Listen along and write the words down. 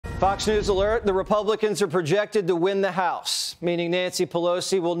Fox News alert, the Republicans are projected to win the House, meaning Nancy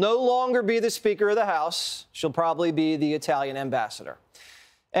Pelosi will no longer be the Speaker of the House. She'll probably be the Italian ambassador.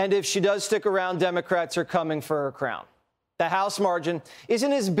 And if she does stick around, Democrats are coming for her crown. The House margin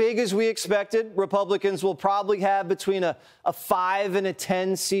isn't as big as we expected. Republicans will probably have between a 5 and a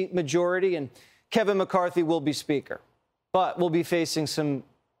 10-seat majority, and Kevin McCarthy will be Speaker. But we'll be facing some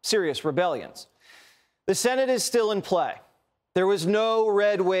serious rebellions. The Senate is still in play. There was no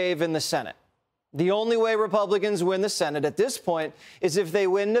red wave in the Senate. The only way Republicans win the Senate at this point is if they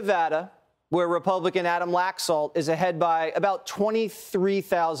win Nevada, where Republican Adam Laxalt is ahead by about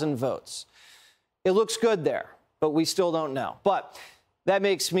 23,000 votes. It looks good there, but we still don't know. But that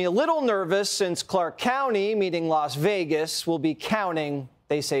makes me a little nervous since Clark County, meaning Las Vegas, will be counting,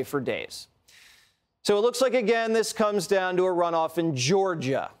 they say, for days. So it looks like, again, this comes down to a runoff in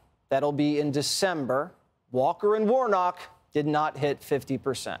Georgia. That'll be in December. Walker and Warnock did not hit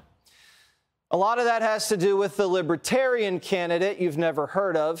 50%. A lot of that has to do with the Libertarian candidate you've never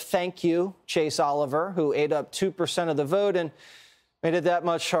heard of. Thank you, Chase Oliver, who ate up 2% of the vote and made it that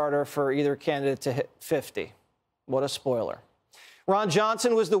much harder for either candidate to hit 50. What a spoiler. Ron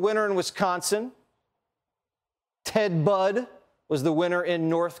Johnson was the winner in Wisconsin. Ted Budd was the winner in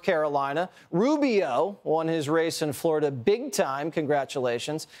North Carolina. Rubio won his race in Florida big time.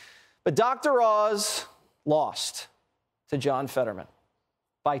 Congratulations. But Dr. Oz lost to John Fetterman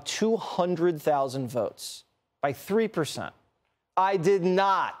by 200,000 votes, by 3%. I did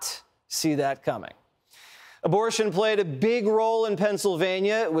not see that coming. Abortion played a big role in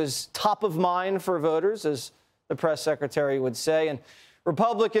Pennsylvania. It was top of mind for voters, as the press secretary would say, and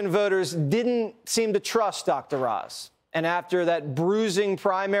Republican voters didn't seem to trust Dr. Oz. And after that bruising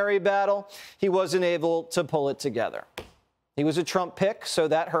primary battle, he wasn't able to pull it together. He was a Trump pick, so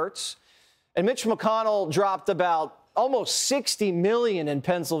that hurts. And Mitch McConnell dropped about almost $60 million in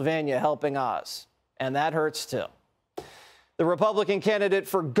Pennsylvania helping Oz, and that hurts too. The Republican candidate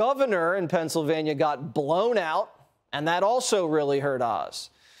for governor in Pennsylvania got blown out, and that also really hurt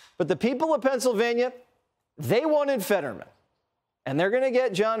Oz. But the people of Pennsylvania, they wanted Fetterman, and they're going to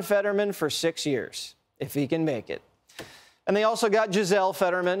get John Fetterman for 6 years, if he can make it. And they also got Giselle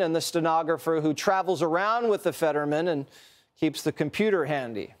Fetterman, and the stenographer who travels around with the Fetterman and keeps the computer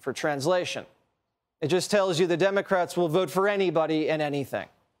handy for translation. It just tells you the Democrats will vote for anybody and anything.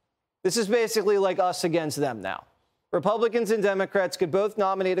 This is basically like us against them now. Republicans and Democrats could both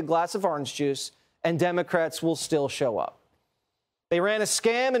nominate a glass of orange juice, and Democrats will still show up. They ran a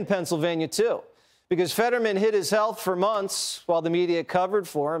scam in Pennsylvania, too, because Fetterman hid his health for months while the media covered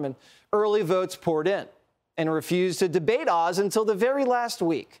for him, and early votes poured in, and refused to debate Oz until the very last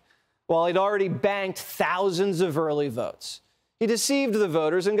week, while he'd already banked thousands of early votes. He deceived the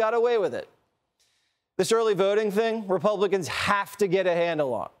voters and got away with it. This early voting thing, Republicans have to get a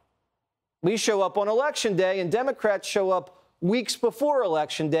handle on. We show up on Election Day, and Democrats show up weeks before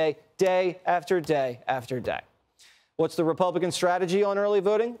Election Day, day after day after day. What's the Republican strategy on early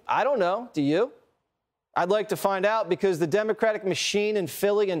voting? I don't know. Do you? I'd like to find out, because the Democratic machine in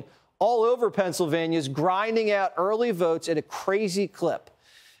Philly and all over Pennsylvania is grinding out early votes at a crazy clip.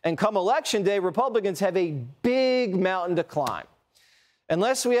 And come Election Day, Republicans have a big mountain to climb.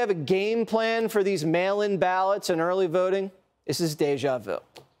 Unless we have a game plan for these mail-in ballots and early voting, this is deja vu.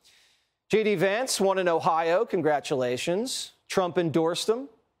 J.D. Vance won in Ohio. Congratulations. Trump endorsed him.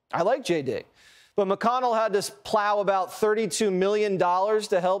 I like J.D. But McConnell had to plow about $32 million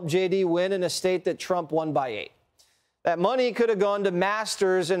to help J.D. win in a state that Trump won by 8. That money could have gone to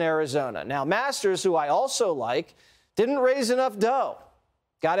Masters in Arizona. Now, Masters, who I also like, didn't raise enough dough.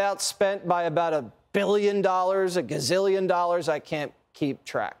 Got outspent by about $1 billion, a gazillion dollars. I can't keep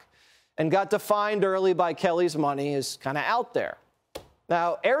track. And got defined early by Kelly's money is kind of out there.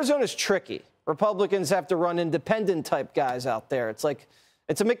 Now, Arizona's tricky. Republicans have to run independent-type guys out there. It's like,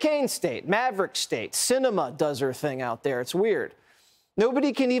 it's a McCain state, Maverick state. Cinema does her thing out there. It's weird.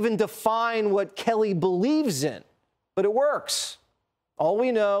 Nobody can even define what Kelly believes in, but it works. All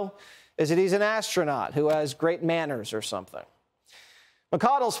we know is that he's an astronaut who has great manners or something.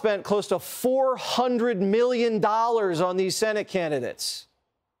 McConnell spent close to $400 million on these Senate candidates.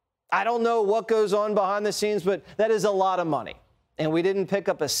 I don't know what goes on behind the scenes, but that is a lot of money. And we didn't pick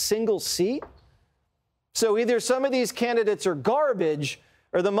up a single seat. So either some of these candidates are garbage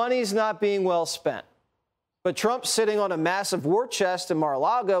or the money's not being well spent. But Trump's sitting on a massive war chest in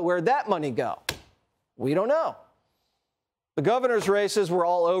Mar-a-Lago. Where'd that money go? We don't know. The governor's races were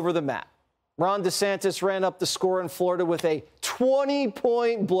all over the map. Ron DeSantis ran up the score in Florida with a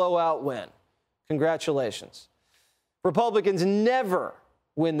 20-point blowout win. Congratulations. Republicans never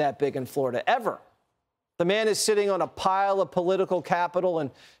win that big in Florida, ever. The man is sitting on a pile of political capital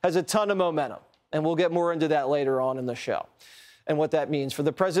and has a ton of momentum. And we'll get more into that later on in the show and what that means for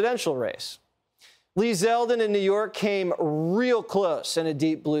the presidential race. Lee Zeldin in New York came real close in a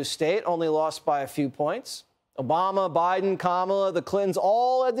deep blue state, only lost by a few points. Obama, Biden, Kamala, the Clintons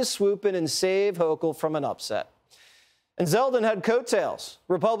all had to swoop in and save Hochul from an upset. And Zeldin had coattails.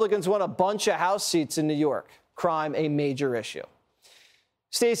 Republicans won a bunch of House seats in New York. Crime, a major issue.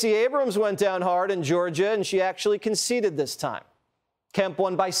 Stacey Abrams went down hard in Georgia, and she actually conceded this time. Kemp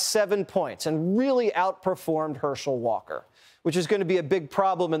won by 7 points and really outperformed Herschel Walker, which is going to be a big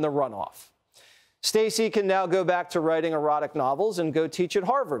problem in the runoff. Stacey can now go back to writing erotic novels and go teach at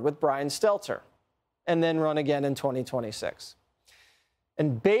Harvard with Brian Stelter, and then run again in 2026.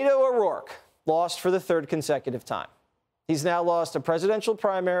 And Beto O'Rourke lost for the third consecutive time. He's now lost a presidential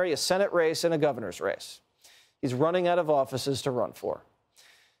primary, a Senate race, and a governor's race. He's running out of offices to run for.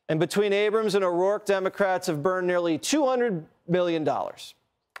 And between Abrams and O'Rourke, Democrats have burned nearly $200 million. It's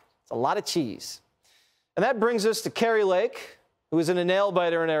a lot of cheese. And that brings us to Kari Lake, who was in a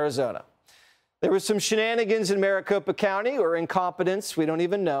nail-biter in Arizona. There was some shenanigans in Maricopa County, or incompetence, we don't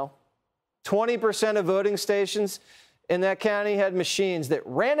even know. 20% of voting stations in that county had machines that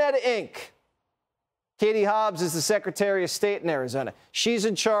ran out of ink. Katie Hobbs is the Secretary of State in Arizona. She's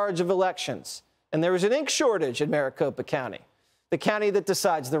in charge of elections. And there was an ink shortage in Maricopa County, the county that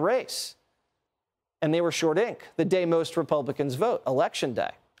decides the race. And they were short ink the day most Republicans vote, Election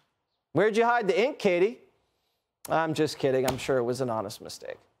Day. Where'd you hide the ink, Katie? I'm just kidding. I'm sure it was an honest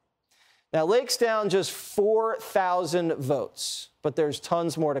mistake. Now, Lake's down just 4,000 votes, but there's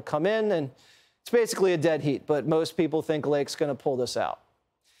tons more to come in, and it's basically a dead heat, but most people think Lake's going to pull this out.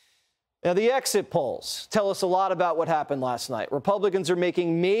 Now, the exit polls tell us a lot about what happened last night. Republicans are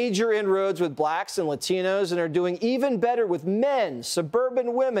making major inroads with blacks and Latinos and are doing even better with men,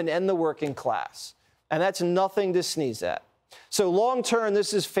 suburban women, and the working class. And that's nothing to sneeze at. So long term,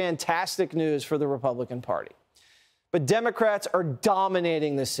 this is fantastic news for the Republican Party. But Democrats are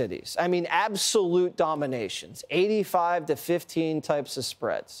dominating the cities. I mean, absolute dominations, 85 to 15 types of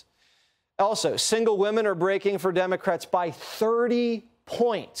spreads. Also, single women are breaking for Democrats by 30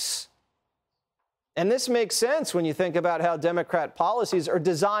 points. And this makes sense when you think about how Democrat policies are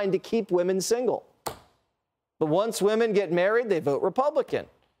designed to keep women single. But once women get married, they vote Republican.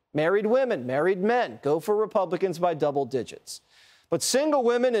 Married women, married men go for Republicans by double digits. But single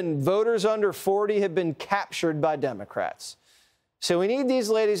women and voters under 40 have been captured by Democrats. So we need these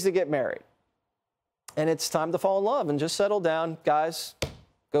ladies to get married. And it's time to fall in love and just settle down. Guys,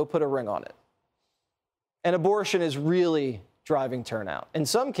 go put a ring on it. And abortion is really driving turnout. In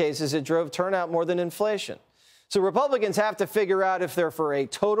some cases, it drove turnout more than inflation. So Republicans have to figure out if they're for a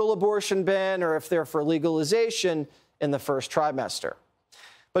total abortion ban or if they're for legalization in the first trimester.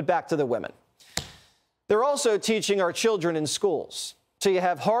 But back to the women. They're also teaching our children in schools. So you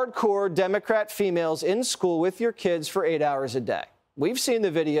have hardcore Democrat females in school with your kids for 8 hours a day. We've seen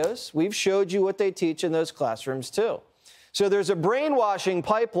the videos. We've showed you what they teach in those classrooms, too. So there's a brainwashing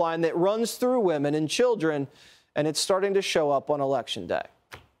pipeline that runs through women and children, and it's starting to show up on Election Day.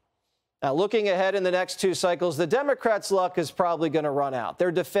 Now, looking ahead in the next 2 cycles, the Democrats' luck is probably going to run out.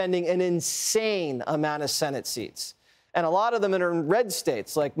 They're defending an insane amount of Senate seats. And a lot of them are in red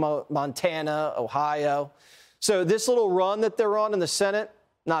states like Montana, Ohio. So this little run that they're on in the Senate,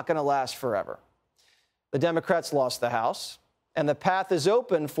 not going to last forever. The Democrats lost the House, and the path is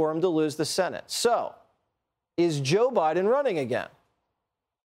open for them to lose the Senate. So is Joe Biden running again?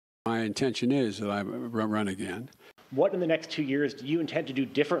 My intention is that I run again. What in the next 2 years do you intend to do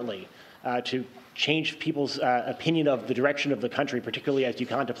differently to change people's opinion of the direction of the country, particularly as you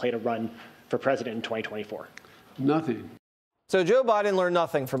contemplate a run for president in 2024? Nothing. So Joe Biden learned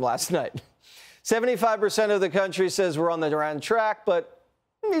nothing from last night. 75% of the country says we're on the right track, but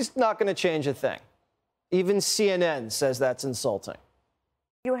he's not going to change a thing. Even CNN says that's insulting.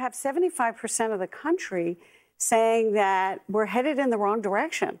 You have 75% of the country saying that we're headed in the wrong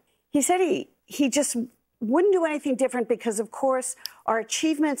direction. He said he just wouldn't do anything different because, of course, our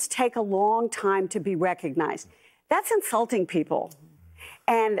achievements take a long time to be recognized. That's insulting people.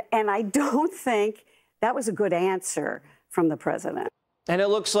 And I don't think that was a good answer from the president. And it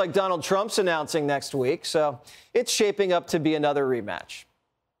looks like Donald Trump's announcing next week, so it's shaping up to be another rematch.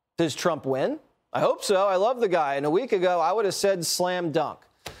 Does Trump win? I hope so. I love the guy. And a week ago, I would have said slam dunk.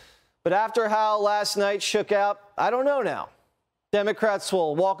 But after how last night shook out, I don't know now. Democrats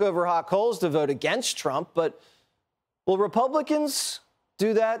will walk over hot coals to vote against Trump, but will Republicans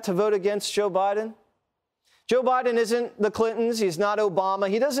do that to vote against Joe Biden? Joe Biden isn't the Clintons. He's not Obama.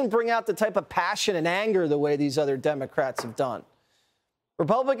 He doesn't bring out the type of passion and anger the way these other Democrats have done.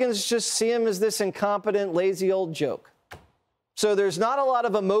 Republicans just see him as this incompetent, lazy old joke. So there's not a lot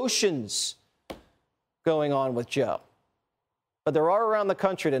of emotions going on with Joe. But there are around the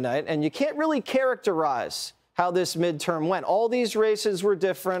country tonight, and you can't really characterize how this midterm went. All these races were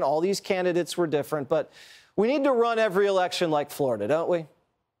different, all these candidates were different, but we need to run every election like Florida, don't we?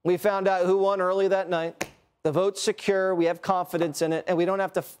 We found out who won early that night. The vote's secure, we have confidence in it, and we don't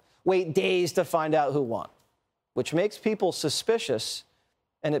have to wait days to find out who won, which makes people suspicious,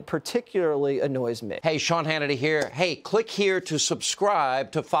 and it particularly annoys me. Hey, Sean Hannity here. Hey, click here to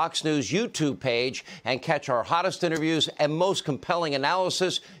subscribe to Fox News YouTube page and catch our hottest interviews and most compelling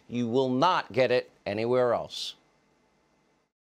analysis. You will not get it anywhere else.